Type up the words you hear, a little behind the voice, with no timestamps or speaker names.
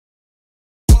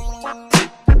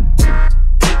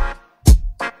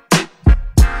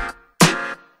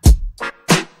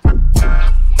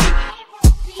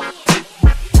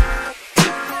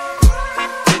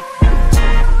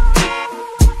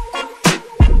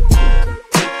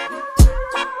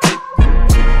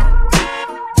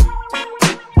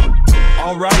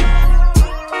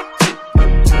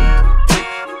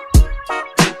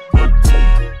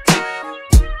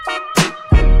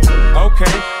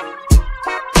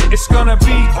It's gonna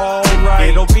be alright,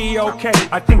 it'll be okay.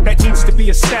 I think that needs to be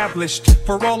established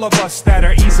for all of us that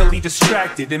are easily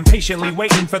distracted, impatiently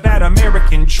waiting for that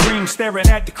American dream, staring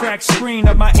at the cracked screen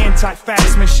of my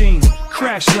anti-fax machine.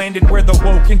 Crash landed where the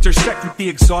woke intersect with the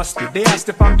exhausted. They asked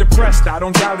if I'm depressed, I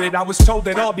don't doubt it. I was told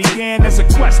it all began as a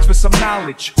quest for some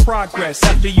knowledge. Progress,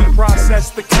 after you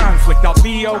process the conflict, I'll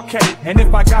be okay. And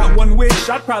if I got one wish,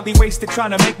 I'd probably waste it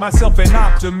trying to make myself an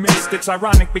optimist. It's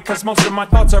ironic because most of my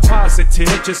thoughts are positive.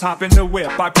 Just hop in the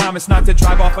whip, I promise not to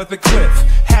drive off of the cliff.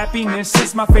 Happiness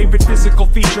is my favorite physical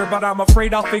feature, but I'm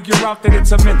afraid I'll figure out that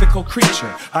it's a mythical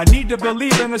creature. I need to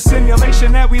believe in the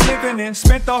simulation that we living in.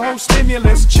 Spent the whole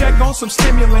stimulus check on some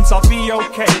stimulants, I'll be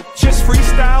okay. Just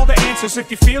freestyle the answers, if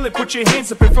you feel it, put your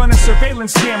hands up in front of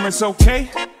surveillance cameras,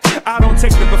 okay? I don't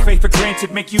take the buffet for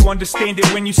granted, make you understand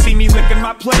it when you see me licking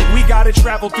my plate. We gotta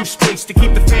travel through space to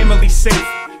keep the family safe.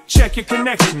 Check your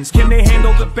connections, can they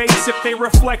handle the bass? If they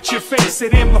reflect your face,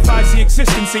 it amplifies the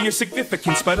existence of your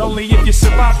significance, but only if you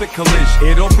survive the collision.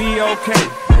 It'll be okay,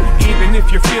 even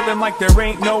if you're feeling like there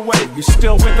ain't no way. You're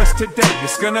still with us today,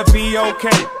 it's gonna be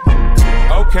okay.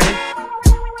 Okay,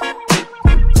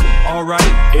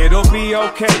 alright, it'll be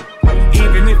okay.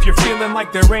 Even if you're feeling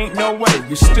like there ain't no way,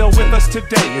 you're still with us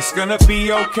today, it's gonna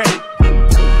be okay.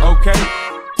 Okay,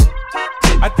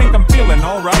 I think I'm feeling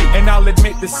alright, and I'll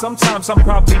admit that sometimes I'm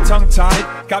probably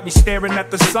tongue-tied. Got me staring at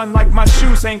the sun like my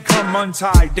shoes ain't come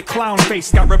untied. The clown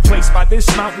face got replaced by this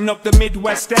mountain of the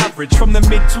Midwest average from the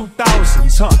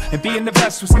mid-2000s, and being the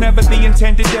best was never the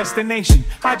intended destination.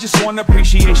 I just want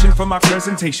appreciation for my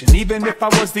presentation. Even if I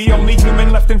was the only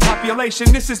human left in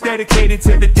population, this is dedicated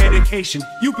to the dedication.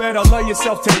 You better love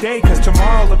yourself today, cause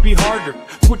tomorrow'll be harder.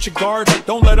 Put your guard up,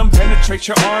 don't let them penetrate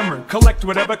your armor. Collect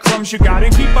whatever crumbs you got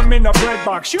and keep them in a bread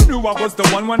box. You knew I was the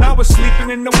one when I was sleeping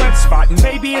in the wet spot. And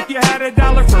maybe if you had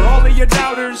 $1 for all of your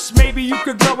doubters, maybe you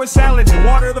could grow a salad and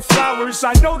water the flowers.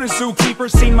 I know the zookeeper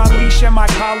seen my leash and my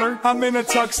collar. I'm in a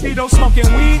tuxedo smoking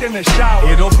weed in the shower.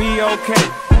 It'll be okay,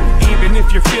 even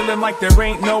if you're feeling like there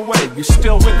ain't no way. You're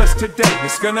still with us today,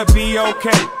 it's gonna be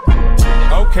okay.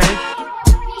 Okay,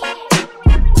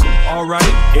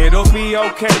 alright, it'll be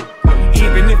okay.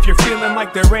 Even if you're feeling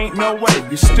like there ain't no way,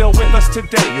 you're still with us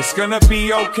today, it's gonna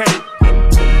be okay.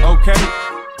 Okay,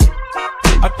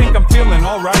 I think I'm feeling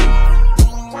alright.